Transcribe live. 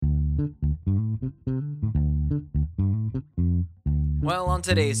Well, on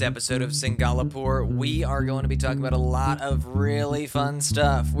today's episode of Singapore, we are going to be talking about a lot of really fun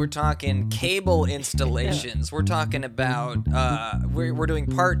stuff. We're talking cable installations. We're talking about, we're doing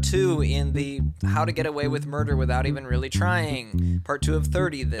part 2 in the How to Get Away with Murder Without Even Really Trying. Part 2 of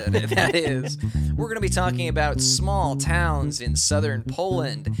 30, that is. We're going to be talking about small towns in southern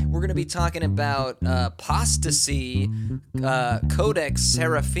Poland. We're going to be talking about apostasy, Codex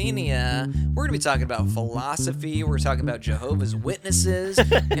Seraphenia. We're going to be talking about philosophy. We're talking about Jehovah's Witnesses.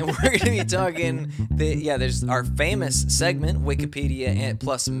 And we're going to be talking, there's our famous segment, Wikipedia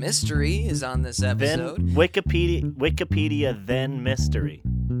plus Mystery is on this episode. Then Wikipedia, then Mystery.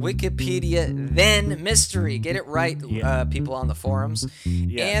 Wikipedia, then Mystery. Get it right, people on the forums.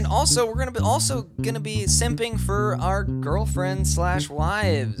 Yes. And also, we're gonna be simping for our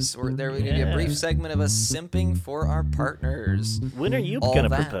girlfriends/wives. There will be a brief segment of us simping for our partners. When are you gonna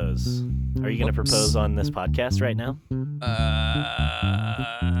propose? Are you gonna propose on this podcast right now?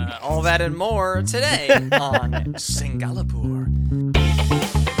 All that and more today on Singapore.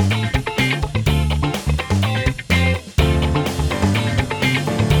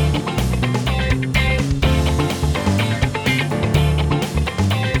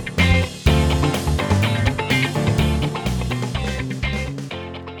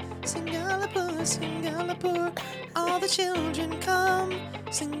 Singapore, all the children come.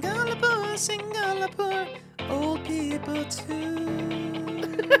 Singapore, old people too.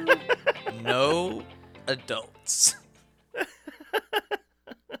 No adults.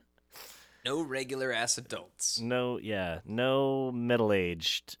 No regular ass adults. No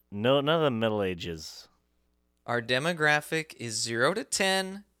middle-aged. None of the middle ages. Our demographic is 0 to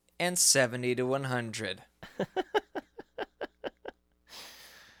 10 and 70 to 100.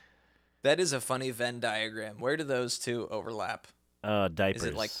 That is a funny Venn diagram. Where do those two overlap? Diapers. Is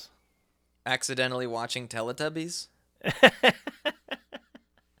it like accidentally watching Teletubbies?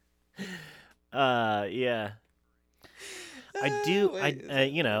 Yeah. I do.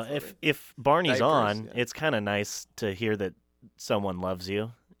 If Barney's Diapers, on, yeah. it's kind of nice to hear that someone loves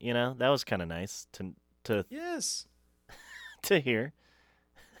you. You know, that was kind of nice to Yes. to hear.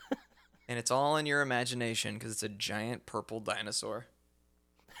 And it's all in your imagination because it's a giant purple dinosaur.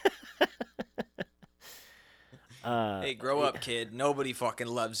 Hey, grow up, kid. Nobody fucking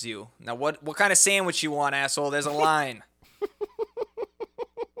loves you. Now, what kind of sandwich you want, asshole? There's a line.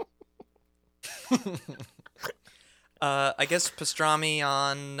 I guess pastrami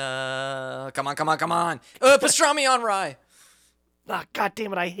on. Come on. Pastrami on rye. Ah, God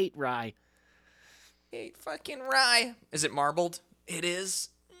damn it! I hate rye. Hate fucking rye. Is it marbled? It is.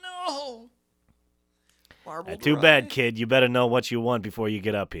 No. Marbled Too rye. bad, kid. You better know what you want before you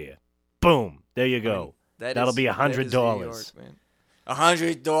get up here. Boom. There you go. That'll be $100.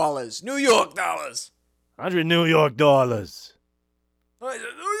 $100. New York dollars. $100 New York dollars. New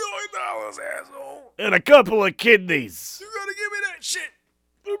York dollars, asshole. And a couple of kidneys. You gotta give me that shit.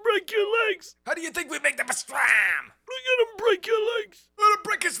 I'll break your legs. How do you think we make the pastrami? We're gonna break your legs. I'm gonna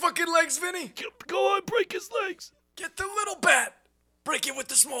break his fucking legs, Vinny. Go on, break his legs. Get the little bat. Break it with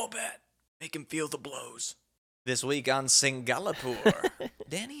the small bat. Make him feel the blows. This week on Singapore,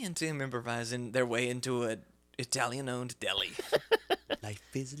 Danny and Tim improvising their way into an Italian-owned deli. Life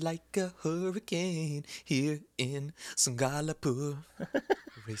is like a hurricane here in Singapore.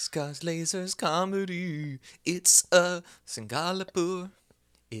 Race cars, lasers, comedy. It's a Singapore.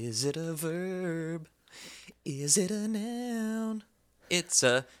 Is it a verb? Is it a noun? It's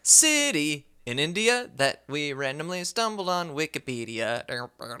a city in India that we randomly stumbled on Wikipedia.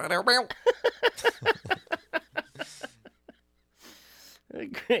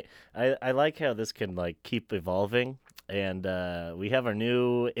 Great. I like how this can keep evolving, and we have our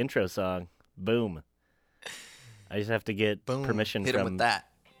new intro song. Boom. I just have to get permission Hit him with that.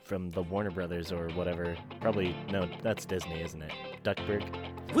 from the Warner Brothers or whatever. Probably no, that's Disney, isn't it? Duckburg.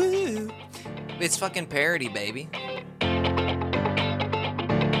 Woo! It's fucking parody, baby.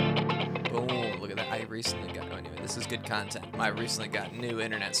 Boom! Look at that. I recently got. Anyway, this is good content. I recently got a new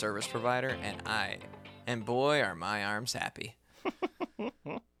internet service provider, and boy, are my arms happy.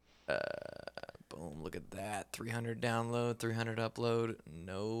 Boom, look at that. 300 download, 300 upload.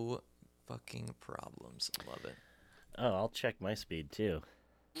 No fucking problems. Love it. Oh, I'll check my speed too.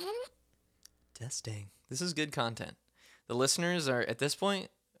 Testing. This is good content. The listeners are, at this point,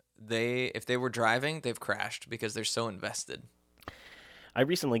 if they were driving, they've crashed because they're so invested. I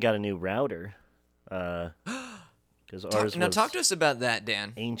recently got a new router. Because ours was talk to us about that,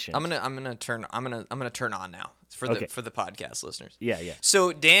 Dan. Ancient. I'm gonna turn on now for the podcast listeners. Yeah.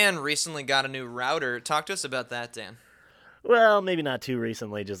 So Dan recently got a new router. Talk to us about that, Dan. Well, maybe not too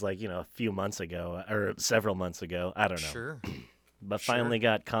recently, just like, a few months ago or several months ago. I don't know. Sure. But Sure. finally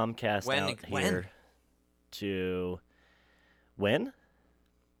got Comcast When? out here to when?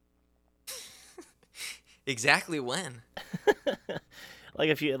 Exactly when?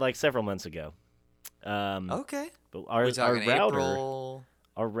 like several months ago. Okay. But Are we our talking router, April?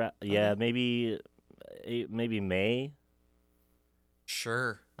 yeah, maybe May.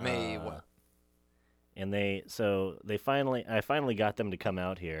 Sure. May what? And I finally got them to come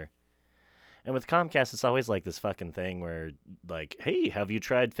out here. And with Comcast, it's always like this fucking thing where, like, hey, have you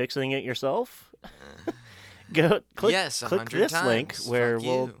tried fixing it yourself? Click Yes, click 100 this times. link where Fuck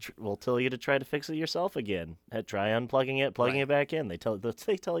we'll you. we'll tell you to try to fix it yourself again. Try unplugging it, plugging Right. it back in. They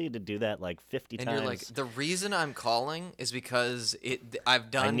tell you to do that like 50 And times. you're like, the reason I'm calling is because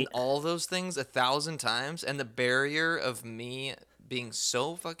I've done need- all those things 1,000 times, and the barrier of me being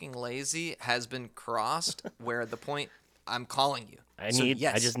so fucking lazy has been crossed. Where the point I'm calling you. I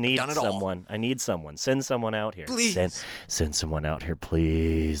Yes, just I've need done it all. someone. I need someone. Send someone out here. Please. Send someone out here,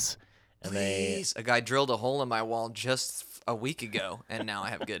 please. And Please. A guy drilled a hole in my wall just a week ago, and now I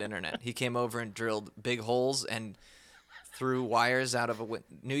have good internet. He came over and drilled big holes and threw wires out of a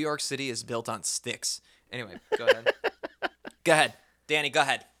New York City is built on sticks. Anyway, go ahead. Go ahead. Danny, go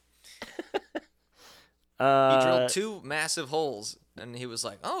ahead. He drilled 2 massive holes, and he was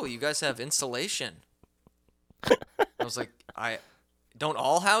like, "Oh, you guys have insulation." I was like, don't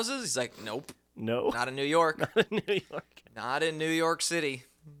all houses?" He's like, "Nope, no, not in New York. not in New York. Not in New York City."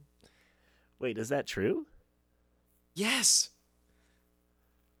 Wait, is that true? Yes.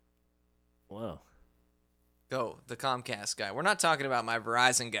 Whoa. Go, the Comcast guy. We're not talking about my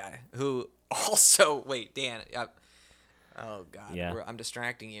Verizon guy, who also, wait, Dan, oh God, Yeah. I'm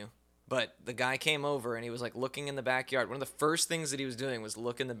distracting you. But the guy came over and he was like looking in the backyard. One of the first things that he was doing was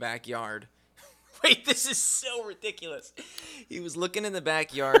look in the backyard. Wait, this is so ridiculous. He was looking in the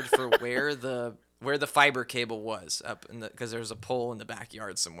backyard for where the fiber cable was up in because there's a pole in the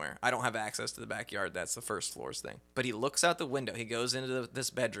backyard somewhere. I don't have access to the backyard. That's the first floor's thing. But he looks out the window. He goes into this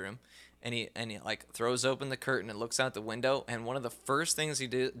bedroom and he like throws open the curtain and looks out the window. And one of the first things he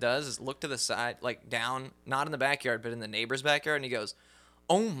does is look to the side, like down, not in the backyard, but in the neighbor's backyard. And he goes,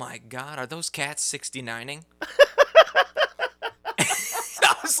 "Oh my God, are those cats 69ing?"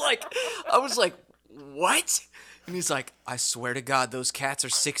 I was like, "What?" And he's like, "I swear to God, those cats are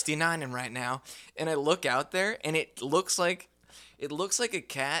 69ing right now." And I look out there, and it looks like a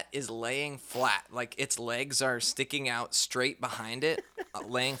cat is laying flat, like its legs are sticking out straight behind it,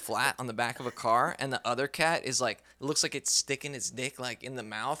 laying flat on the back of a car, and the other cat is like, it looks like it's sticking its dick like in the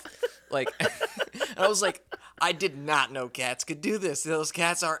mouth, like. And I was like, I did not know cats could do this. Those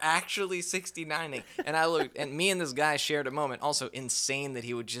cats are actually 69ing. And I looked, and me and this guy shared a moment. Also insane that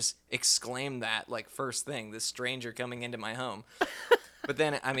he would just exclaim that like first thing, this stranger coming into my home. But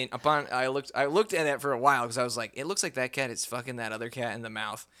then, I mean, I looked at that for a while because I was like, it looks like that cat is fucking that other cat in the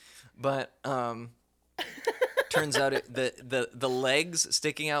mouth. But turns out the legs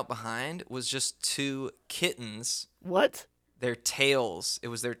sticking out behind was just 2 kittens. What? Their tails. It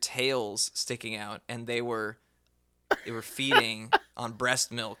was their tails sticking out, and they were feeding on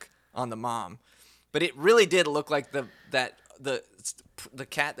breast milk on the mom. But it really did look like the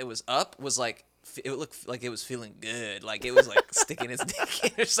cat that was up was like, it looked like it was feeling good, like it was like sticking its dick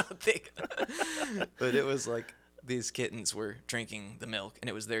in or something. But it was like these kittens were drinking the milk, and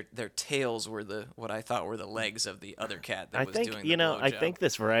it was their tails were what I thought were the legs of the other cat that was doing the blowjob. I think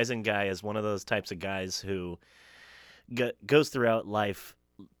this Verizon guy is one of those types of guys who goes throughout life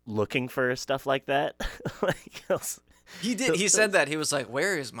looking for stuff like that. Like he did. He said that. He was like,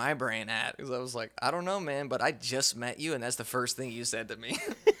 "Where is my brain at?" Because I was like, "I don't know, man, but I just met you, and that's the first thing you said to me."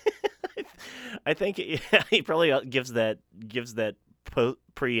 I think he probably gives that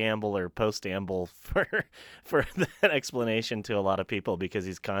preamble or postamble for that explanation to a lot of people because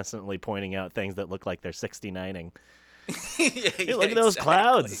he's constantly pointing out things that look like they're 69ing. Hey, look at those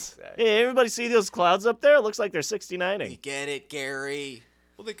clouds. Exactly. Hey, everybody see those clouds up there? It looks like they're 69ing. You get it, Gary.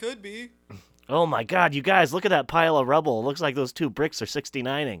 Well, they could be. Oh my God, you guys, look at that pile of rubble. It looks like those 2 bricks are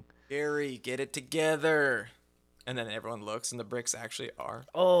 69ing. Gary, get it together. And then everyone looks, and the bricks actually are.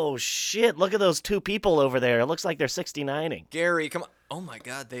 Oh shit, look at those 2 people over there. It looks like they're 69ing. Gary, come on. Oh my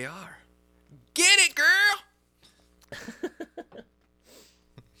God, they are. Get it, girl.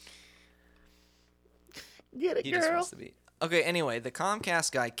 Get it, He girl. just wants to be. Okay, anyway, the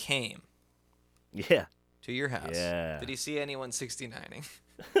Comcast guy came Yeah. to your house. Yeah. Did he see anyone 69ing?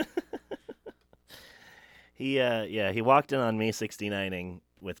 He walked in on me 69ing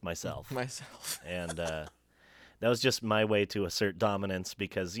with myself. Myself. And that was just my way to assert dominance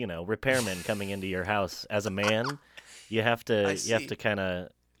because, repairmen coming into your house as a man, You have I to kind of,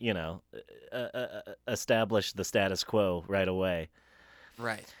 establish the status quo right away.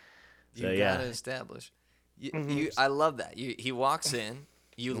 Right. So You yeah. gotta establish. Mhm. I love that. He walks in,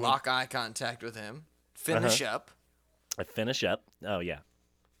 you lock eye contact with him, finish up. I finish up. Oh yeah.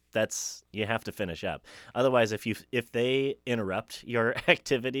 You have to finish up. Otherwise, if they interrupt your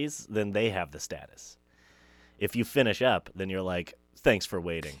activities, then they have the status. If you finish up, then you're like, thanks for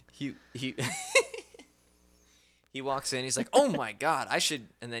waiting. He he walks in. He's like, "Oh my god, I should."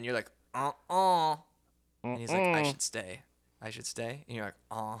 And then you're like, "Uh." And he's like, "I should stay. I should stay." And you're like,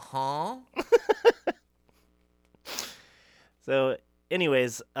 "Uh-huh." So,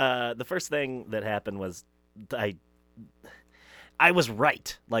 anyways, the first thing that happened was I was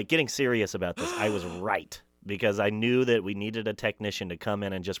right. Like, getting serious about this, I was right. Because I knew that we needed a technician to come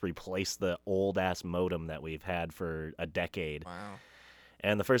in and just replace the old-ass modem that we've had for a decade. Wow.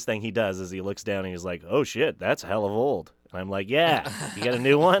 And the first thing he does is he looks down and he's like, "Oh, shit, that's hell of old." And I'm like, "Yeah, you got a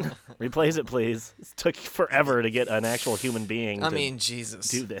new one? Replace it, please." It took forever to get an actual human being to Jesus.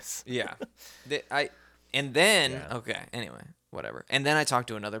 do this. Yeah. Okay, anyway, whatever. And then I talked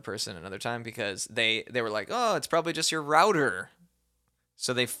to another person another time because they were like, "Oh, it's probably just your router."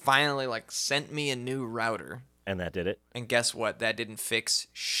 So they finally sent me a new router. And that did it? And guess what? That didn't fix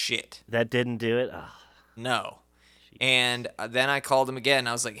shit. That didn't do it? Oh. No. And then I called him again.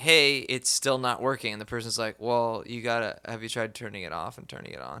 I was like, "Hey, it's still not working." And the person's like, "Well, have you tried turning it off and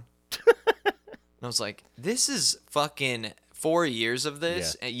turning it on?" And I was like, "This is fucking 4 years of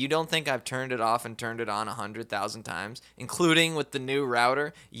this, and you don't think I've turned it off and turned it on 100,000 times, including with the new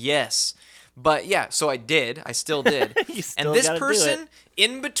router?" Yes. But yeah, so I did. I still did. And this person,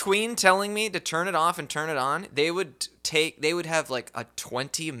 in between telling me to turn it off and turn it on, they would have like a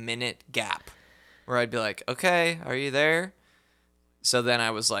 20-minute gap where I'd be like, "Okay, are you there?" So then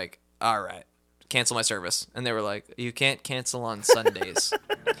I was like, "All right, cancel my service." And they were like, "You can't cancel on Sundays."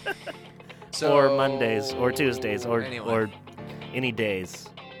 Or Mondays, or Tuesdays, or anyway. or any days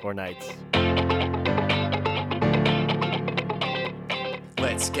or nights.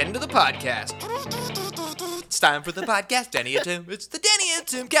 Let's get into the podcast. It's time for the podcast, Denny and Tim. It's the Denny and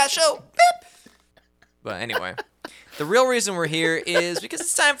Tim Cast Show. Beep. But anyway, the real reason we're here is because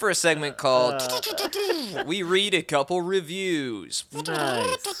it's time for a segment called We Read a Couple Reviews.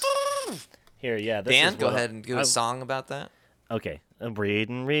 Nice. Here, yeah. This Dan, is go ahead and do a song about that. Okay. I'm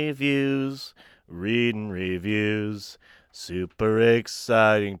reading reviews. Super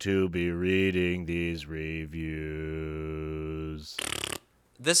exciting to be reading these reviews.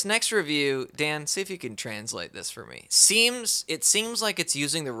 This next review, Dan, see if you can translate this for me. It seems like it's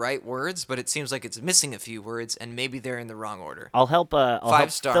using the right words, but it seems like it's missing a few words, and maybe they're in the wrong order. I'll help.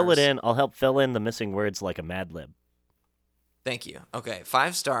 5 stars. Fill it in. I'll help fill in the missing words like a Mad Lib. Thank you. Okay,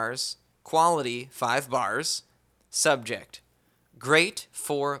 5 stars. Quality, 5 bars. Subject, great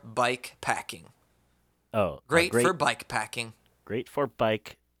for bike packing. Oh, great for bike packing. Great for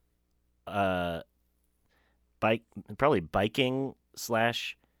bike. Probably biking /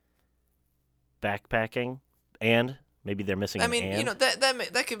 backpacking, and maybe they're missing. I mean, and.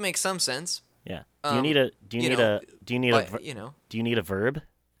 that could make some sense. Yeah. Do you need a verb?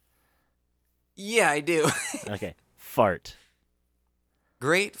 Yeah, I do. Okay. Fart.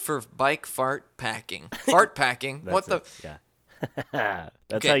 Great for bike fart packing. Fart packing. What the? Yeah.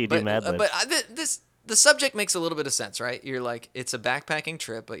 That's how you do Mad Libs. But the subject makes a little bit of sense, right? You're like, it's a backpacking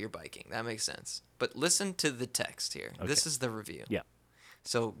trip, but you're biking. That makes sense. But listen to the text here. Okay. This is the review. Yeah.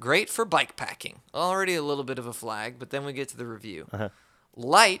 So, great for bike packing. Already a little bit of a flag, but then we get to the review. Uh-huh.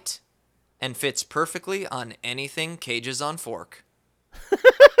 Light and fits perfectly on anything cages on fork.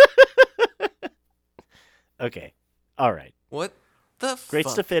 Okay. All right. What the Great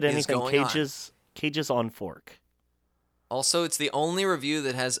fuck to fit is anything going on? cages on fork. Also, it's the only review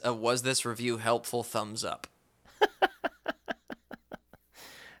that has a "was this review helpful" thumbs up.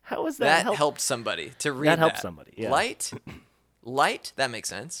 How is that? That helped somebody to read that. That helped somebody, yeah. Light, that makes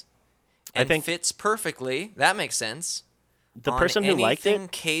sense. And I think fits perfectly, that makes sense. The person who liked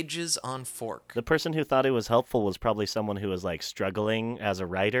it, cages on fork. the person who thought it was helpful was probably someone who was like struggling as a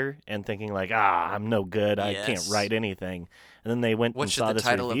writer and thinking like, I'm no good, I can't write anything. And then they went and saw this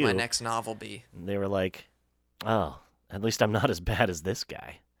review. What should the title of my next novel be? And they were like, oh, at least I'm not as bad as this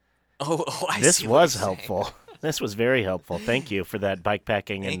guy. Oh, I see. This was helpful. This was very helpful. Thank you for that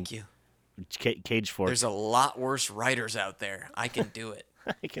bikepacking and cage fork. There's a lot worse writers out there. I can do it.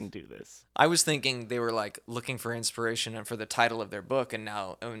 I can do this. I was thinking they were like looking for inspiration for the title of their book, and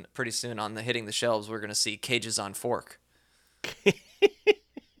now pretty soon on the hitting the shelves, we're gonna see Cages on Fork.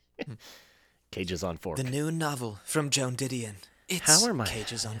 Cages on Fork. The new novel from Joan Didion. It's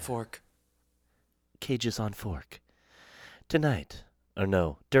Cages on Fork. Cages on Fork. Tonight. Or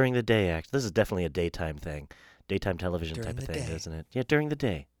no, during the day, This is definitely a daytime thing. Daytime television During type of the thing, day. isn't it? Yeah, during the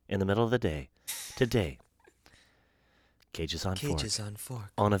day. In the middle of the day. Today. Cages on Fork. Cages on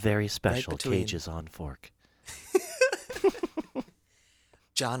Fork. On a very special between- Cages on Fork.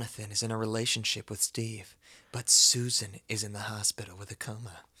 Jonathan is in a relationship with Steve, but Susan is in the hospital with a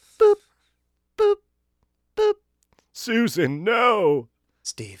coma. Boop. Boop. Boop. Susan, no!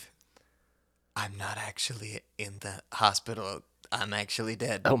 Steve, I'm not actually in the hospital. I'm actually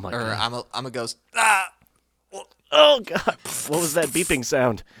dead. Oh my God. I'm a ghost. Ah! Oh, God. What was that beeping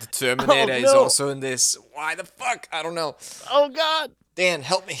sound? The Terminator is no. also in this. Why the fuck? I don't know. Oh, God. Dan,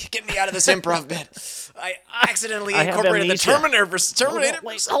 help me. Get me out of this improv bit. I accidentally I have incorporated the amnesia. Terminator.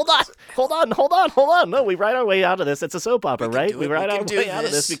 Wait, hold on. No, we write our way out of this. It's a soap opera, We can right? do We it. write We our can do way out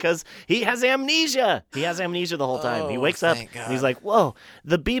of this this. because he has amnesia. He has amnesia the whole time. He Oh, wakes up thank and he's God. like, "Whoa,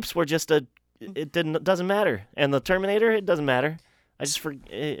 the beeps were just doesn't matter." And the Terminator, it doesn't matter. I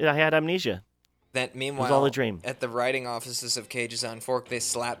had amnesia. That meanwhile, all a dream. at the writing offices of Cages on Fork, they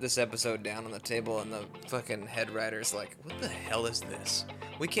slap this episode down on the table, and the fucking head writer's like, "What the hell is this?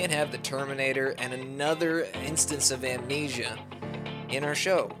 We can't have the Terminator and another instance of amnesia in our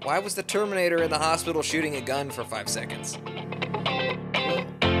show. Why was the Terminator in the hospital shooting a gun for 5 seconds?"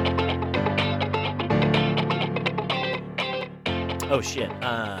 Oh shit.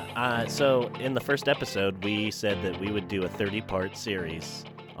 So in the first episode, we said that we would do a 30-part series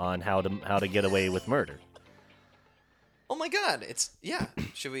on how to get away with murder. Oh my God!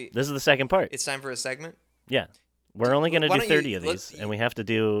 Should we? This is the second part. It's time for a segment. Yeah. We're only going to Why do don't you- 30 of let's- these, and we have to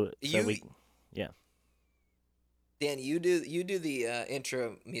do... Yeah. Dan, you do the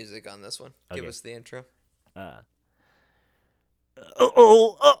intro music on this one. Give Okay. us the intro.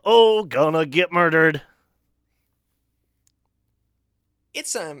 Gonna get murdered.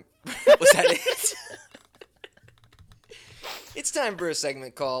 It's time. Was that it? It's time for a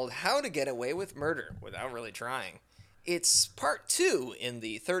segment called How to Get Away with Murder Without Really Trying. It's part 2 in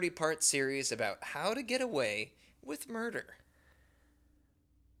the 30-part series about how to get away with murder.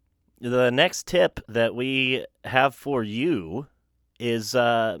 The next tip that we have for you is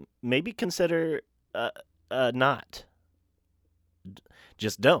maybe consider not.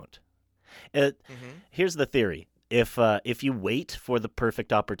 Just don't. Here's the theory. If you wait for the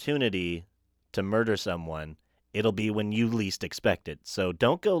perfect opportunity to murder someone, it'll be when you least expect it. So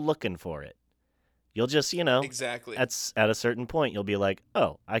don't go looking for it. You'll just, Exactly. at a certain point, you'll be like,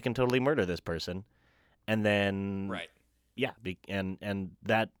 oh, I can totally murder this person. And then, Right. yeah, and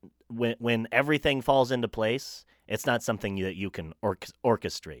that when everything falls into place, it's not something that you can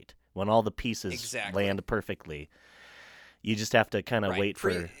orchestrate. When all the pieces Exactly. land perfectly, you just have to kind of Right. wait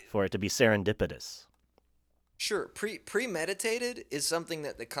for it to be serendipitous. Sure, premeditated is something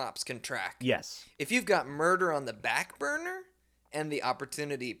that the cops can track. Yes. If you've got murder on the back burner and the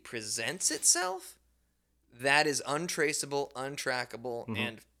opportunity presents itself, that is untraceable, untrackable,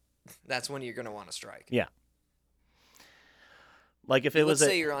 and that's when you're going to want to strike. Yeah. Like if it Let's was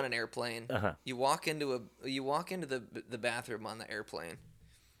say you're on an airplane. Uh-huh. You walk into the bathroom on the airplane.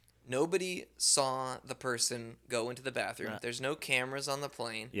 Nobody saw the person go into the bathroom. There's no cameras on the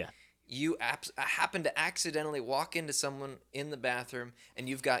plane. Yeah. You happen to accidentally walk into someone in the bathroom, and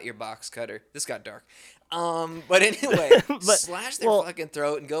you've got your box cutter. This got dark. But anyway, slash their fucking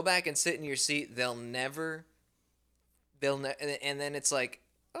throat and go back and sit in your seat. And then it's like,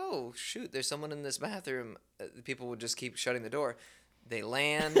 oh shoot, there's someone in this bathroom. People would just keep shutting the door. They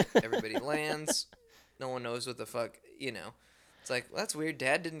land. Everybody lands. No one knows what the fuck, It's like, well, that's weird.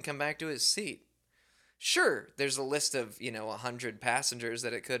 Dad didn't come back to his seat. Sure, there's a list of, 100 passengers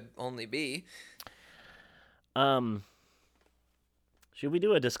that it could only be. Should we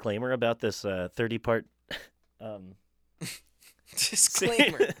do a disclaimer about this 30-part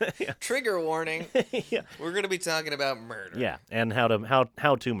Disclaimer. Yeah. Trigger warning. Yeah. We're going to be talking about murder. Yeah, and how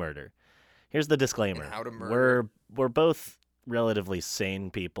to murder. Here's the disclaimer. And how to murder. We're both relatively sane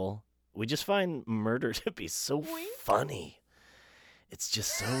people. We just find murder to be so funny. It's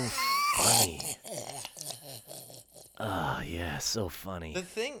just so funny. Oh, yeah, so funny. The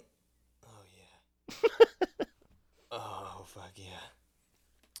thing... Oh, yeah. Oh, fuck yeah.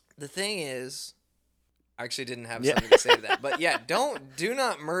 The thing is... I actually didn't have something to say to that. But yeah, do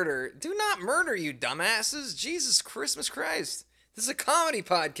not murder. Do not murder, you dumbasses. Jesus Christmas Christ. This is a comedy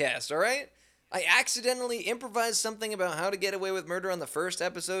podcast, all right? I accidentally improvised something about how to get away with murder on the first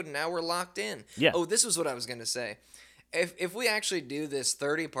episode, and now we're locked in. Yeah. Oh, this was what I was going to say. If we actually do this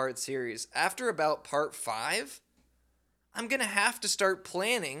 30-part series, after about part 5, I'm going to have to start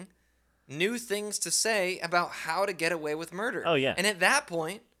planning new things to say about how to get away with murder. Oh, yeah. And at that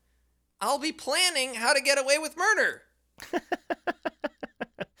point, I'll be planning how to get away with murder.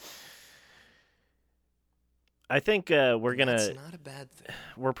 I think That's not a bad thing.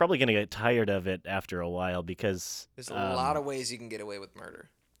 we're probably gonna get tired of it after a while because There's a lot of ways you can get away with murder.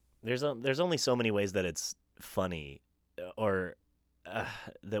 there's only so many ways that it's funny, or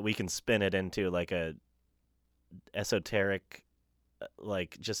that we can spin it into like a esoteric,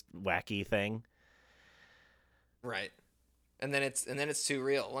 like just wacky thing. Right. And then it's too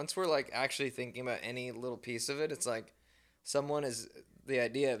real. Once we're like actually thinking about any little piece of it, it's like the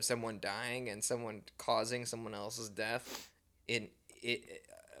idea of someone dying and someone causing someone else's death in it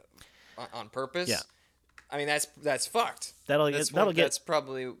on purpose. Yeah. I mean that's fucked. That's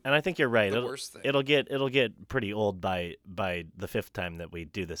probably and I think you're right. the worst thing. It'll get pretty old by the fifth time that we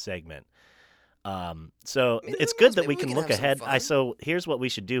do the segment. So I mean, it's who good knows? that Maybe we we can can look have some ahead. fun. So here's what we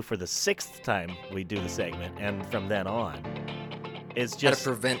should do for the sixth time we do the segment, and from then on, it's How to just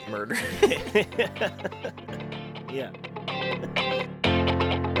prevent murder. yeah.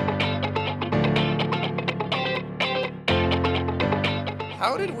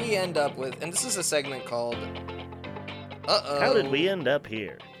 How did we end up with? And this is a segment called. How did we end up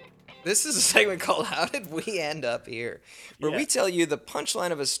here? This is a segment called "How Did We End Up Here," where we tell you the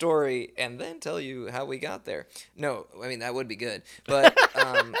punchline of a story and then tell you how we got there. No, I mean that would be good, but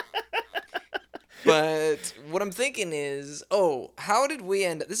but what I'm thinking is, how did we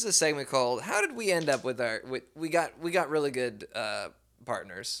end? This is a segment called "How Did We End Up with Our?" We got really good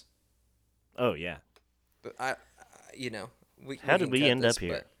partners. Oh yeah. But How did we end up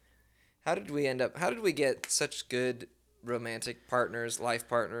here? but How did we end up? How did we get such good romantic partners, life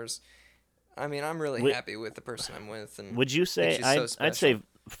partners? I mean, I'm really happy with the person I'm with. And would you say she's so I'd say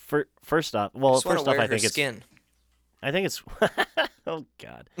first off? Well, just first off, wear I think her it's skin. I think it's oh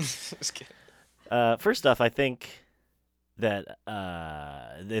god. Just kidding. First off, I think that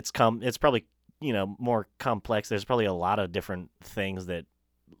it's probably more complex. There's probably a lot of different things that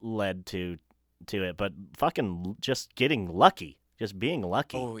led to it, but fucking just getting lucky, just being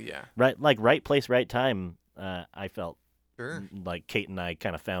lucky. Oh yeah. Right, like right place, right time. I felt Sure. like Kate and I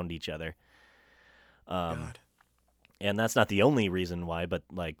kind of found each other. God. And that's not the only reason why, but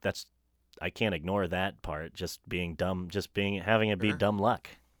like I can't ignore that part. Just being dumb, having it be Sure. dumb luck.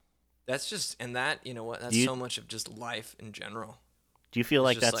 That's just you know what? That's so much of just life in general. Do you feel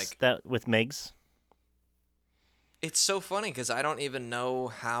It's like just that's that with Megs? It's so funny because I don't even know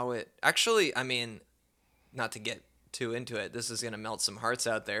how it actually. I mean, not to get too into it. This is gonna melt some hearts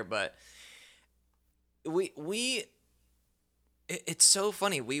out there, but it's so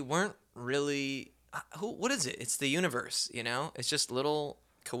funny. We weren't really. What is it? It's the universe. It's just little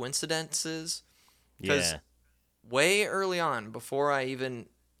coincidences. Because Yeah. way early on, before I even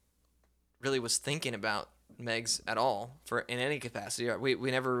really was thinking about Megs at all in any capacity,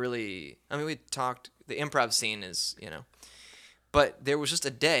 we never really. I mean, we talked. The improv scene is, but there was just a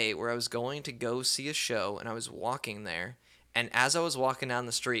day where I was going to go see a show, and I was walking there, and as I was walking down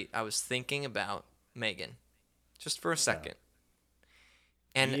the street, I was thinking about Megan, just for a second.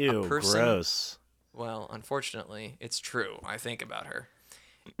 And Ew, a person. gross. Well, unfortunately, it's true. I think about her.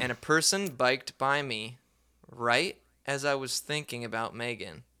 And a person biked by me right as I was thinking about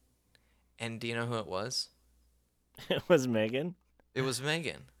Megan. And do you know who it was? It was Megan. It was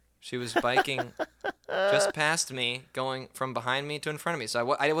Megan. She was biking just past me, going from behind me to in front of me.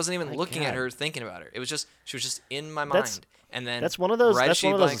 So I wasn't even looking at her, thinking about her. It was just she was just in my mind. And then that's one of those. Right That's as she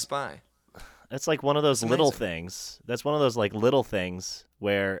one of those. bikes by. That's like one of those It's little amazing. things. That's one of those like little things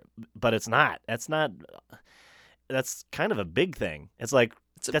but it's not. That's not. That's kind of a big thing. It's like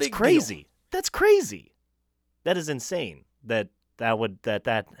It's a that's big crazy. deal. That's crazy. That is insane. That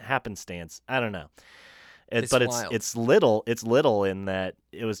happenstance. I don't know. It's But wild. it's little. It's little in that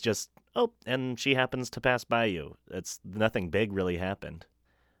it was just and she happens to pass by you. It's nothing big really happened.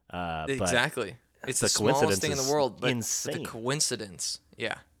 But Exactly. It's the coincidence smallest thing in is the world, but insane. the coincidence,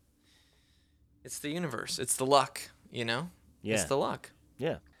 yeah. It's the universe. It's the luck, Yeah. It's the luck.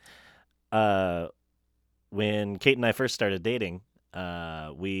 Yeah. When Kate and I first started dating,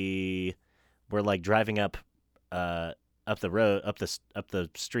 we were like driving up the road, up the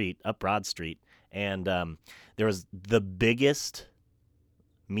street, up Broad Street, and there was the biggest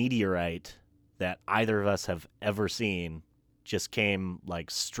meteorite that either of us have ever seen just came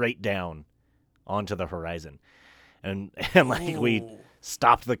like straight down onto the horizon. And like we Ooh.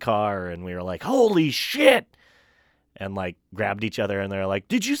 stopped the car and we were like, "Holy shit!" And like grabbed each other and they're like,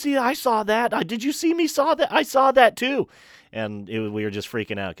 "Did you see? I saw that. Did you see me? Saw that? I saw that too." And we were just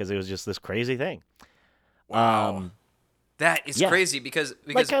freaking out because it was just this crazy thing. Wow. That is yeah. crazy because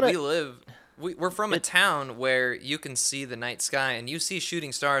kinda- we're from a town where you can see the night sky and you see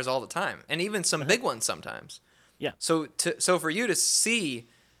shooting stars all the time, and even some big ones sometimes. Yeah. So for you to see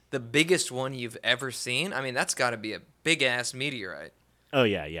the biggest one you've ever seen, I mean, that's got to be a big ass meteorite. Oh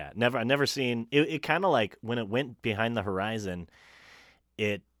yeah, yeah. I've never seen it. It kind of like when it went behind the horizon,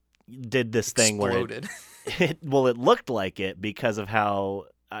 it did this thing where Exploded. it looked like it because of how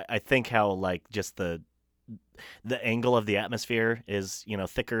I think how like just the angle of the atmosphere is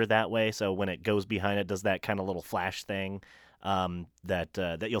thicker that way. So when it goes behind, it does that kind of little flash thing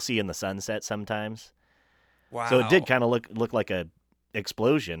that you'll see in the sunset sometimes. Wow. So it did kind of look like a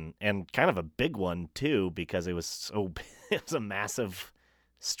explosion, and kind of a big one too, because it was it was a massive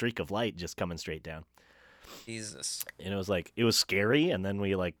streak of light just coming straight down. Jesus. And it was scary, and then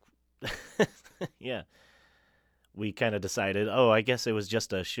we yeah. We kind of decided, I guess it was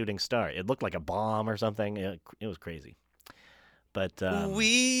just a shooting star. It looked like a bomb or something. It was crazy. But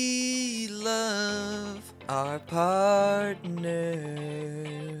we love our partners,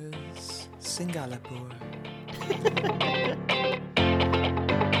 Singapore.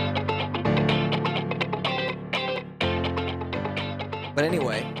 But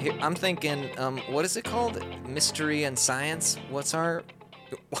anyway, here, I'm thinking, what is it called? Mystery and Science? What's our...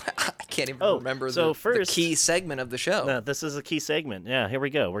 I can't even remember the key segment of the show. No, this is a key segment. Yeah, here we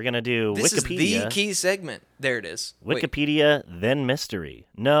go. We're going to do this Wikipedia. This is the key segment. There it is. Wikipedia, then mystery.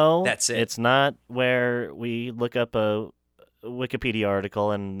 No, that's it. It's not where we look up a Wikipedia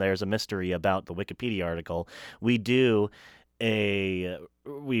article and there's a mystery about the Wikipedia article. We find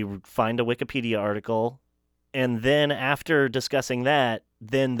a Wikipedia article, and then after discussing that,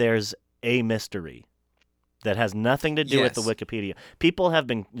 then there's a mystery that has nothing to do with the Wikipedia. People have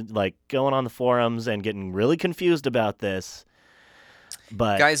been going on the forums and getting really confused about this.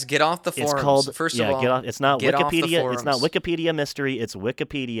 But guys, get off the forums. It's called, first of all, get off. It's not get Wikipedia. Off the it's not Wikipedia mystery. It's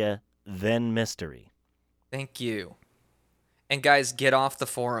Wikipedia then mystery. Thank you. And guys, get off the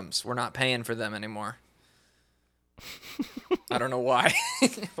forums. We're not paying for them anymore. I don't know why,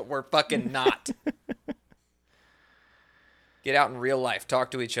 but we're fucking not. Get out in real life.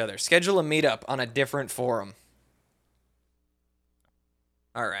 Talk to each other. Schedule a meetup on a different forum.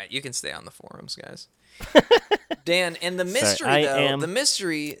 All right, you can stay on the forums, guys. Dan, and the mystery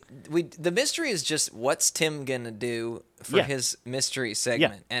the mystery is just what's Tim gonna do for his mystery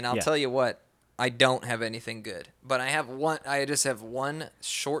segment. And I'll tell you what, I don't have anything good, but I just have one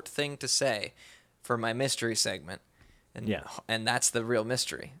short thing to say for my mystery segment, and that's the real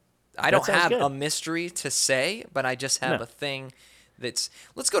mystery. I don't have a mystery to say, but I just have a thing that's...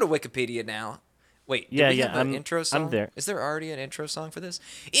 Let's go to Wikipedia now. Wait, do we have an intro song? I'm there. Is there already an intro song for this?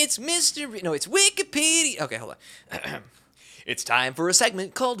 It's mystery... No, it's Wikipedia... Okay, hold on. It's time for a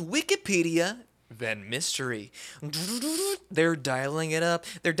segment called Wikipedia, then Mystery. They're dialing it up.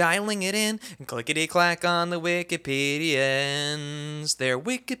 They're dialing it in. And clickety-clack on the Wikipedians. They're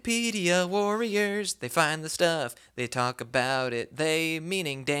Wikipedia warriors. They find the stuff. They talk about it. They,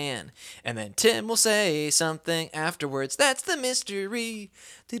 meaning Dan. And then Tim will say something afterwards. That's the mystery.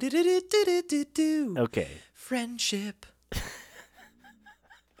 Okay. Friendship.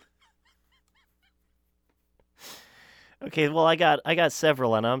 Okay, well, I got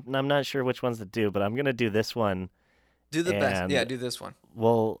several, and I'm not sure which ones to do, but I'm gonna do this one. Do the best. Yeah, do this one.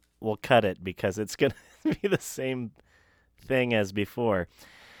 We'll cut it because it's gonna be the same thing as before.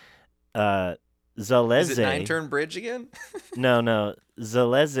 Zaleze. Is it Nine-Turn Bridge again? No.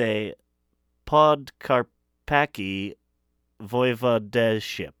 Zaleze Podkarpacki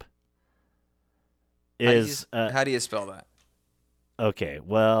Voivodeship is. How do you spell that? Okay,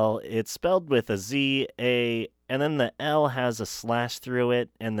 well, it's spelled with a Z, A, and then the L has a slash through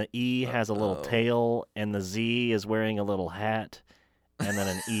it, and the E has a little tail, and the Z is wearing a little hat, and then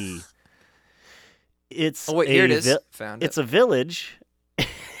an E. It's here it is. Found it. It's a village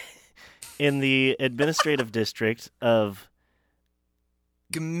in the administrative district of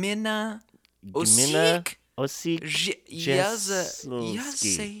Gmina Osik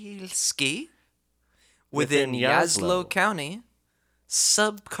within Jaslo County.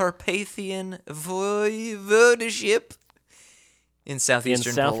 Subcarpathian Voivodeship in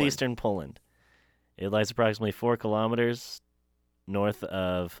southeastern Poland. It lies approximately 4 kilometers north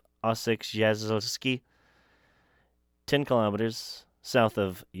of Osik, 10 kilometers south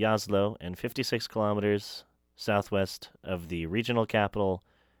of Jaslo, and 56 kilometers southwest of the regional capital,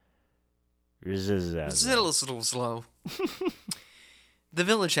 Zilslow. The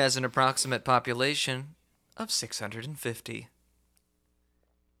village has an approximate population of 650.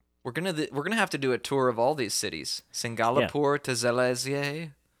 We're gonna have to do a tour of all these cities. Singapore to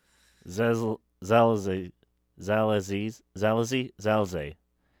Zaleze. Zaleze.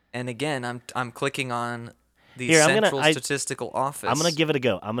 And again, I'm clicking on the Central Statistical Office. I'm gonna give it a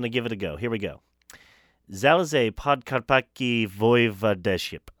go. Here we go. Zalezy Podkarpacki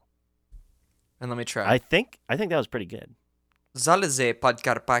Voivodeship. And let me try. I think that was pretty good. Zalezy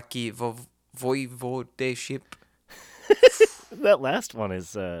Podkarpacki Voivodeship. That last one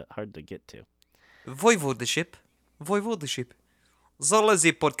is hard to get to. Voivodeship.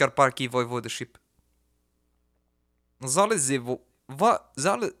 Zalezy Podkarpacki Voivodeship. Zalezy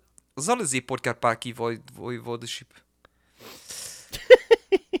Podkarpacki Voivodeship.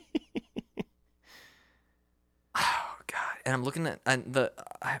 Oh God! And I'm looking at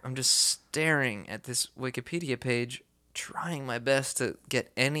I'm just staring at this Wikipedia page, trying my best to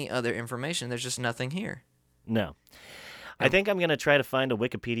get any other information. There's just nothing here. No. I think I'm going to try to find a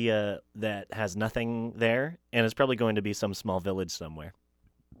Wikipedia that has nothing there, and it's probably going to be some small village somewhere.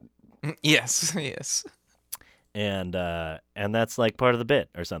 Yes. And that's like part of the bit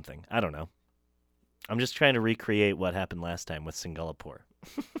or something. I don't know. I'm just trying to recreate what happened last time with Singapore.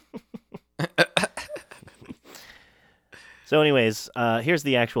 So anyways, here's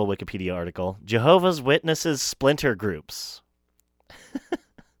the actual Wikipedia article. Jehovah's Witnesses splinter groups.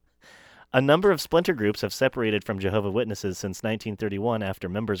 A number of splinter groups have separated from Jehovah's Witnesses since 1931 after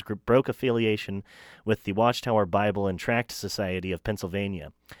members broke affiliation with the Watchtower Bible and Tract Society of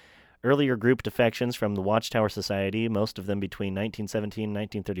Pennsylvania. Earlier group defections from the Watchtower Society, most of them between 1917 and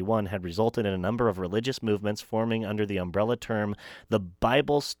 1931, had resulted in a number of religious movements forming under the umbrella term the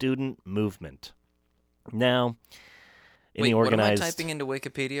Bible Student Movement. Now, Wait, what am I typing into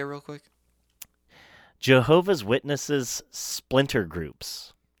Wikipedia real quick? Jehovah's Witnesses splinter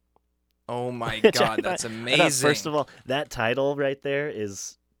groups. Oh my God, that's amazing. First of all, that title right there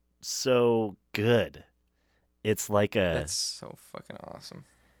is so good. It's like That's so fucking awesome.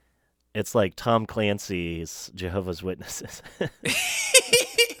 It's like Tom Clancy's Jehovah's Witnesses.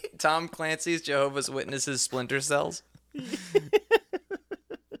 Tom Clancy's Jehovah's Witnesses Splinter Cells?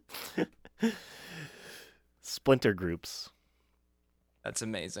 Splinter groups. That's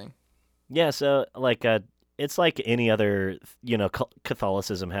amazing. Yeah, so like it's like any other,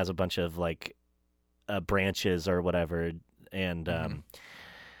 Catholicism has a bunch of like branches or whatever, and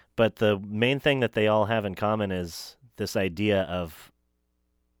but the main thing that they all have in common is this idea of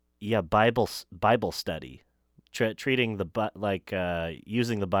Bible study, treating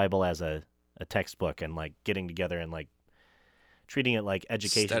using the Bible as a textbook and like getting together and like treating it like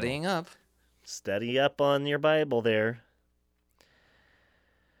educational. Study up on your Bible there.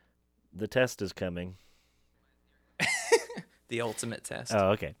 The test is coming. The ultimate test.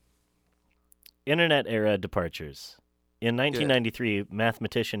 Oh, okay. Internet era departures. In 1993,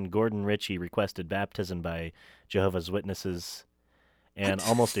 mathematician Gordon Ritchie requested baptism by Jehovah's Witnesses and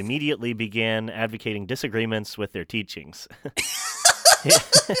almost immediately began advocating disagreements with their teachings.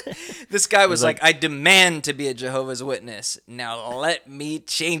 This guy was like, I demand to be a Jehovah's Witness. Now let me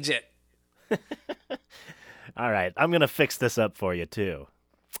change it. All right, I'm going to fix this up for you, too.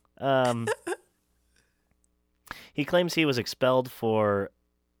 He claims he was expelled for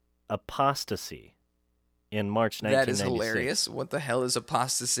apostasy in March 1996. That is hilarious. What the hell is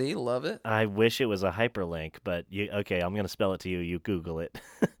apostasy? Love it. I wish it was a hyperlink, but okay, I'm going to spell it to you. You Google it.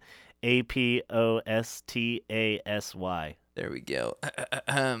 Apostasy. There we go.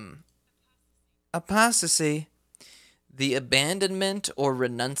 Apostasy, the abandonment or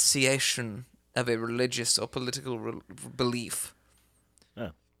renunciation of a religious or political belief.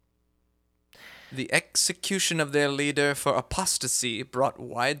 Oh. The execution of their leader for apostasy brought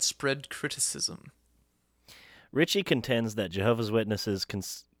widespread criticism. Ritchie contends that Jehovah's Witnesses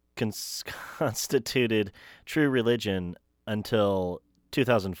constituted true religion until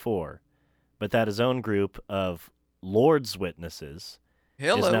 2004, but that his own group of Lord's Witnesses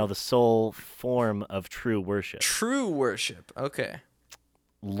is now the sole form of true worship. True worship, okay.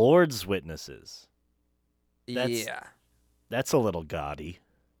 Lord's Witnesses. That's a little gaudy.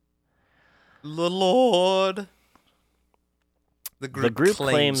 The Lord. The group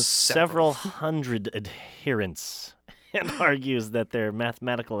claims several hundred adherents and argues that their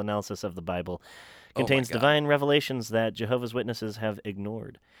mathematical analysis of the Bible contains divine revelations that Jehovah's Witnesses have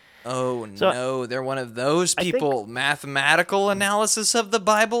ignored. Oh, no, they're one of those people. Mathematical analysis of the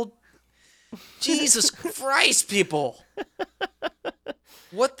Bible? Jesus Christ, people.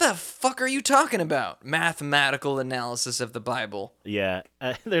 What the fuck are you talking about? Mathematical analysis of the Bible. Yeah,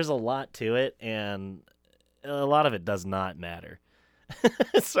 there's a lot to it, and a lot of it does not matter.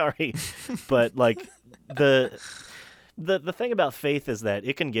 Sorry, but like the thing about faith is that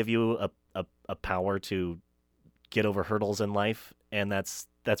it can give you a power to get over hurdles in life, and that's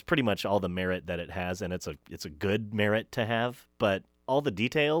pretty much all the merit that it has, and it's a good merit to have. But all the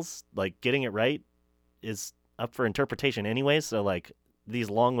details, like getting it right, is up for interpretation anyway. So like these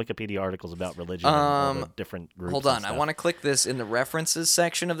long Wikipedia articles about religion and all the different groups. Hold on, I want to click this in the references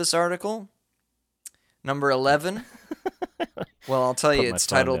section of this article. Number 11. Well, I'll tell you, it's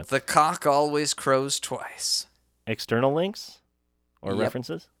titled "The Cock Always Crows Twice." External links or Yep.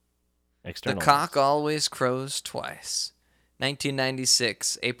 references? External. The Cock Always Crows Twice.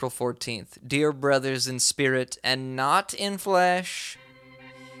 1996, April 14th. Dear brothers in spirit and not in flesh,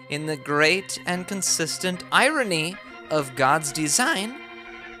 in the great and consistent irony of God's design,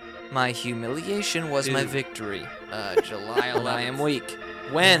 my humiliation was my victory. July 11th. I am weak.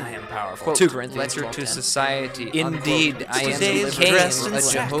 When I am powerful. 2 Corinthians letter to society. Indeed, I am dressed in a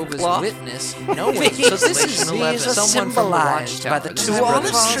Jehovah's Witness. No way. So this is symbolized by the 2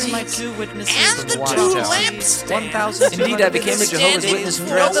 olive trees and the 2 lamps. 1,000. Indeed, I became a Jehovah's Witness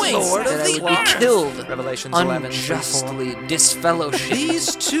knowing that I would be killed unjustly, disfellowshipped.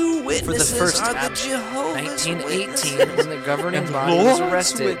 These 2 witnesses for the first are the Jehovah's 1918, when the governing body was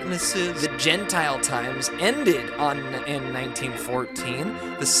arrested. The Gentile times ended in 1914.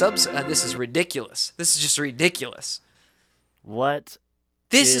 This is ridiculous. This is just ridiculous. What?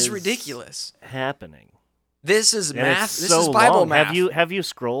 This is ridiculous. Happening. This is math. This so is Bible long. math. Have you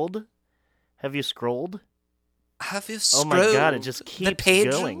scrolled? Have you scrolled? Oh my God! It just keeps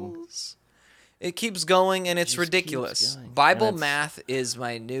going. It keeps going, and it's ridiculous. Bible it's... math is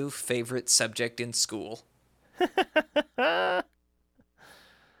my new favorite subject in school. The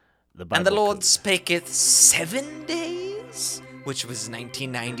Bible and the Lord code. spaketh 7 days, which was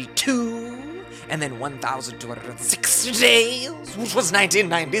 1992, and then 1,260 days, which was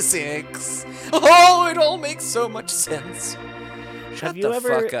 1996. Oh, it all makes so much sense. Shut the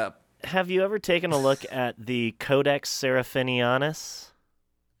fuck up. Have you ever taken a look at the Codex Seraphinianus?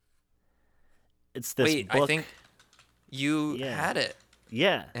 It's this Wait, book. I think you had it.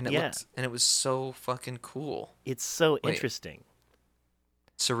 Yeah, and it was so fucking cool. It's so interesting.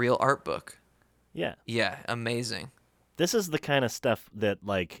 Surreal art book. Yeah. Yeah, amazing. This is the kind of stuff that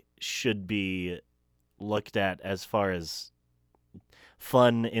should be looked at as far as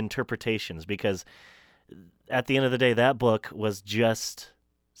fun interpretations, because at the end of the day, that book was just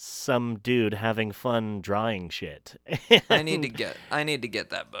some dude having fun drawing shit. I need to get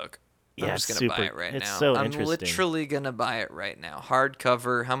that book. I'm just gonna buy it right now. It's so I'm interesting. literally gonna buy it right now.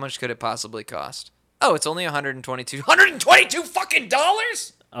 Hardcover. How much could it possibly cost? Oh, it's only $122 fucking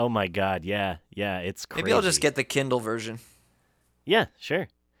dollars. Oh my God, yeah, it's crazy. Maybe I'll just get the Kindle version. Yeah, sure.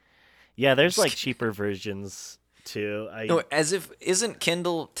 Yeah, there's cheaper versions too. No, isn't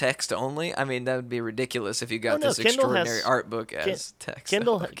Kindle text only? I mean, that would be ridiculous if you got this extraordinary art book as text.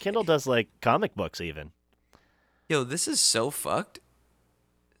 Kindle does comic books even. Yo, this is so fucked.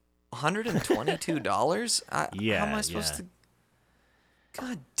 $122? Yeah. How am I supposed to?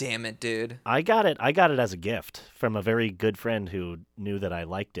 God damn it, dude. I got it as a gift from a very good friend who knew that I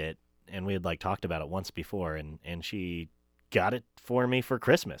liked it, and we had talked about it once before, and she got it for me for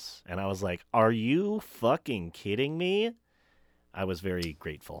Christmas. And I was like, "Are you fucking kidding me?" I was very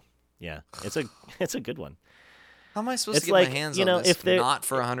grateful. Yeah. It's a good one. How am I supposed to get my hands on this if not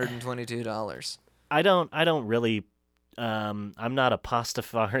for $122? I don't really I'm not a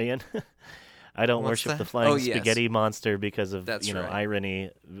pastafarian. I don't worship the flying spaghetti monster because of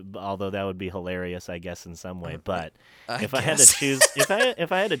irony, although that would be hilarious, I guess, in some way. But if I had to choose, if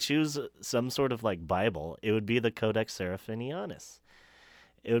I had to choose some sort of Bible, it would be the Codex Seraphinianus.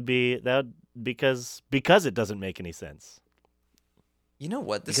 It would be that because it doesn't make any sense. You know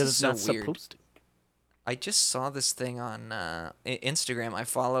what? This is so weird. Supposed to. I just saw this thing on Instagram. I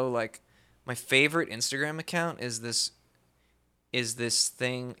follow my favorite Instagram account is this. It's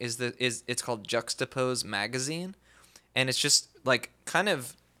called Juxtapose Magazine, and it's just kind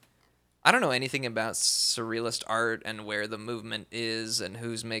of, I don't know anything about surrealist art and where the movement is and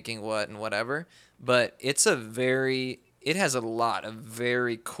who's making what and whatever, but it has a lot of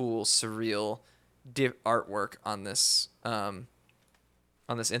very cool surreal artwork on this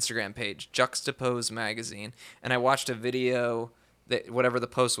Instagram page, Juxtapose Magazine, and I watched a video that whatever the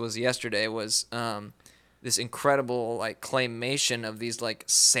post was yesterday was this incredible claymation of these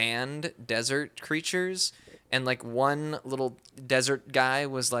sand desert creatures, and one little desert guy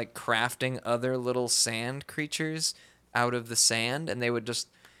was crafting other little sand creatures out of the sand, and they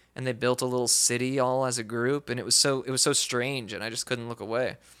built a little city all as a group, and it was so strange, and I just couldn't look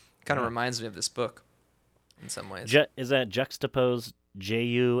away. Kind of reminds me of this book in some ways. Is that Juxtapose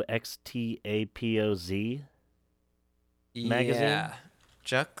Juxtapoz magazine? Yeah.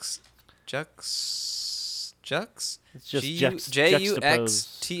 Jux. It's just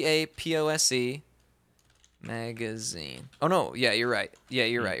Juxtapose magazine. Oh no, yeah, you're right. Yeah,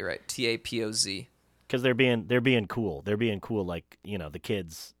 you're right. TAPOZ. Because they're being cool. They're being cool, like, the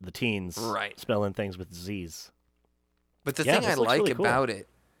kids, the teens, Right. spelling things with Z's. But the Yeah, thing I this looks like really cool. about it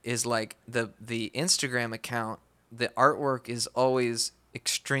is like the Instagram account, the artwork is always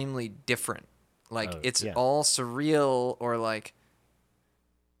extremely different. Like it's yeah. all surreal or like,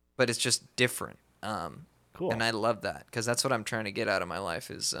 but it's just different. Cool. And I love that because that's what I'm trying to get out of my life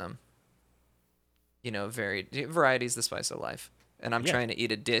is, variety is the spice of life. And I'm trying to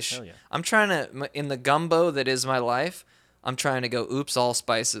eat a dish. Hell yeah. I'm trying to, in the gumbo that is my life, I'm trying to go, oops, all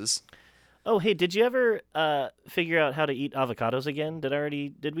spices. Oh, hey, did you ever figure out how to eat avocados again?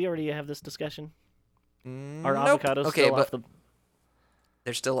 Did we already have this discussion? Are Nope. avocados Okay, still off but the...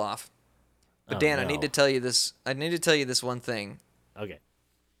 they're still off. But Oh, Dan, no. I need to tell you this. I need to tell you this one thing, Okay.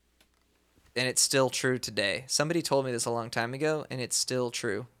 and it's still true today. Somebody told me this a long time ago, and it's still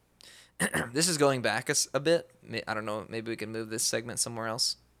true. This is going back a bit. I don't know. Maybe we can move this segment somewhere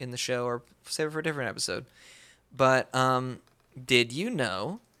else in the show or save it for a different episode. But did you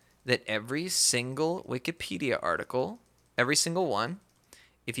know that every single Wikipedia article, every single one,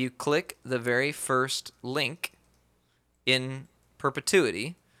 if you click the very first link in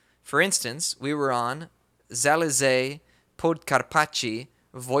perpetuity, for instance, we were on Zalezy Podkarpaci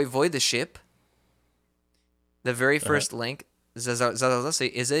Voivodeship, the very first link, Zalezy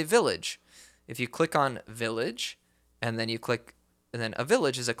is a village. If you click on village, and then a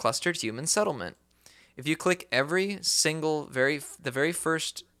village is a clustered human settlement. If you click every single the very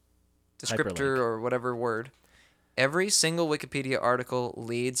first descriptor Hyperlink. or whatever word, every single Wikipedia article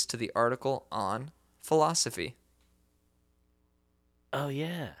leads to the article on philosophy. Oh,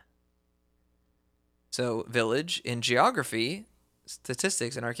 yeah. So village in geography,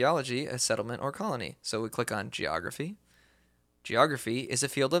 statistics, and archaeology, a settlement or colony. So we click on geography. Geography is a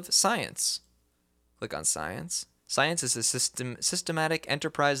field of science. Click on science. Science is a systematic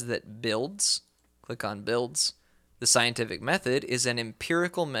enterprise that builds. Click on builds. The scientific method is an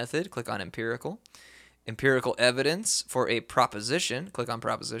empirical method. Click on empirical. Empirical evidence for a proposition. Click on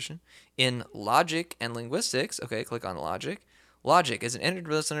proposition. In logic and linguistics, okay, click on logic. Logic is an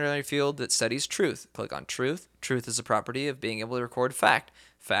interdisciplinary field that studies truth. Click on truth. Truth is a property of being able to record fact.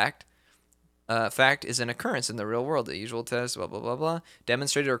 Fact is an occurrence in the real world. The usual test, blah, blah, blah, blah,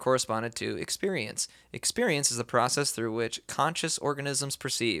 demonstrated or corresponded to experience. Experience is the process through which conscious organisms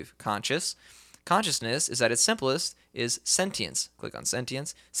perceive. Consciousness is at its simplest is sentience. Click on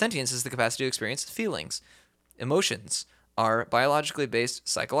sentience. Sentience is the capacity to experience feelings. Emotions are biologically based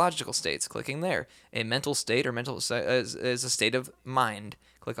psychological states. Clicking there. A mental state or is a state of mind.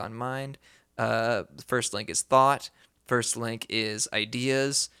 Click on mind. The first link is thought. First link is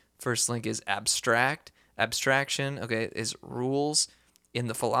ideas. First link is abstract. Abstraction, okay, is rules. In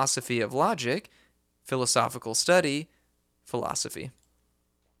the philosophy of logic, philosophical study, philosophy.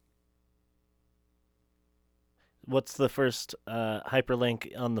 What's the first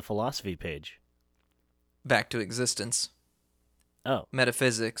hyperlink on the philosophy page? Back to existence. Oh.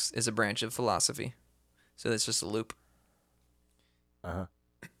 Metaphysics is a branch of philosophy. So that's just a loop. Uh-huh.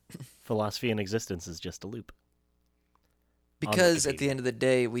 Philosophy and existence is just a loop. Because at the end of the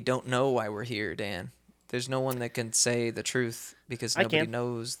day, we don't know why we're here, Dan. There's no one that can say the truth because nobody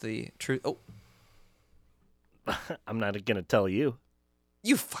knows the truth. Oh. I'm not going to tell you.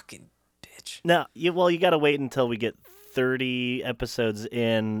 You fucking bitch. No, you got to wait until we get 30 episodes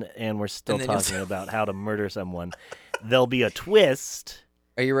in and we're still talking about how to murder someone. There'll be a twist.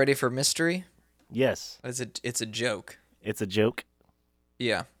 Are you ready for mystery? Yes. It's a joke. It's a joke?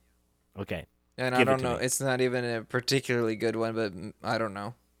 Yeah. Okay. And I don't know. It's not even a particularly good one, but I don't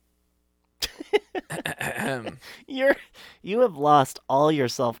know. You have lost all your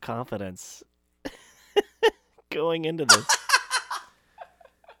self-confidence going into this.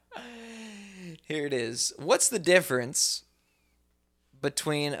 Here it is. What's the difference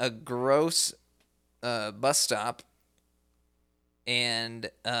between a gross bus stop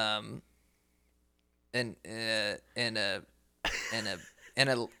and a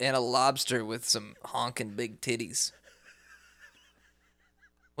lobster with some honking big titties?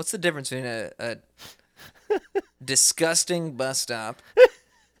 What's the difference between a disgusting bus stop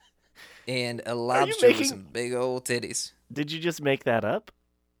and a lobster with some big old titties? Did you just make that up?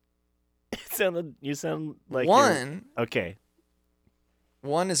 You sound like one. Okay.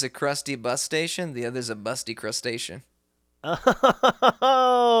 One is a crusty bus station. The other's a busty crustacean.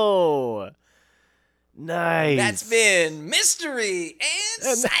 Oh, nice. That's been mystery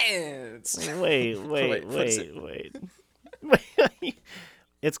and science. Wait.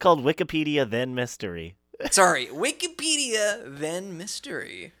 It's called Wikipedia then mystery. Sorry, Wikipedia then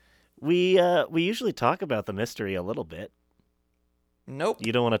mystery. We usually talk about the mystery a little bit. Nope.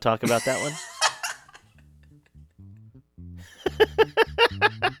 You don't want to talk about that one?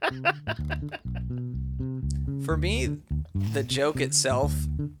 For me, the joke itself,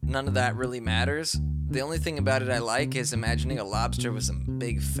 none of that really matters. The only thing about it I like is imagining a lobster with some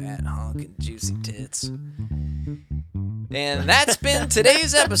big, fat, honking, juicy tits. And that's been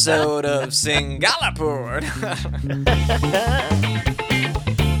today's episode of Singapore.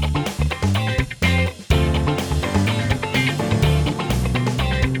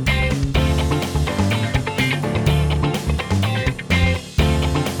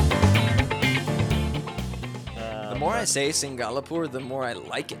 The more I say Singapore, the more I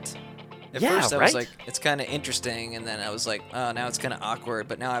like it. At first I was like, it's kind of interesting, and then I was like, oh, now it's kind of awkward,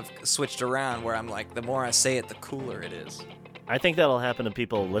 but now I've switched around where I'm like, the more I say it, the cooler it is. I think that'll happen to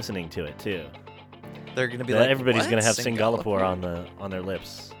people listening to it, too. They're going to be like, everybody's going to have Singapore on their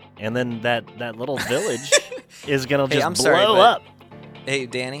lips. And then that little village is going to just sorry, blow up. Hey,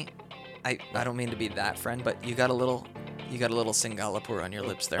 Danny, I don't mean to be that friend, but you got a little Singapore on your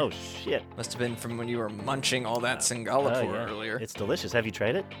lips there. Oh, shit. Must have been from when you were munching all that Singapore earlier. It's delicious. Have you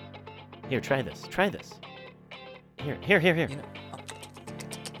tried it? Here, try this. Try this. Here. You know,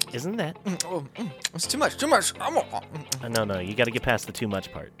 isn't that? It's too much. No. You got to get past the too much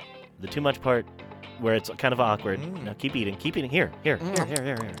part. The too much part where it's kind of awkward. Now keep eating. Here.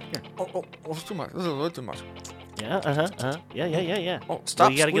 Oh, it's too much. This is way too much. Yeah, Yeah. Oh,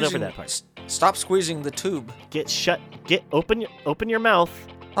 stop! You got to get over that part. Stop squeezing the tube. Open your mouth.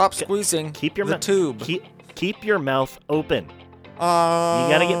 Stop squeezing. Keep your tube. Keep your mouth open. You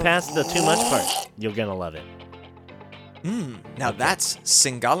gotta get past the too much part. You're gonna love it. Now that's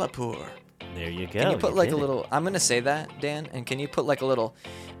Singapore. There you go. Can you put like a little... I'm gonna say that, Dan, and can you put like a little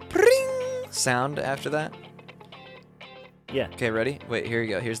pring sound after that? Yeah. Okay, ready? Wait, here you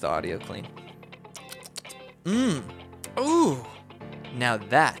go. Here's the audio clean. Ooh. Now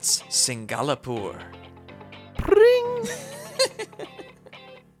that's Singapore. Pring.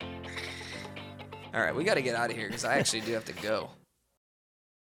 All right, we got to get out of here because I actually do have to go.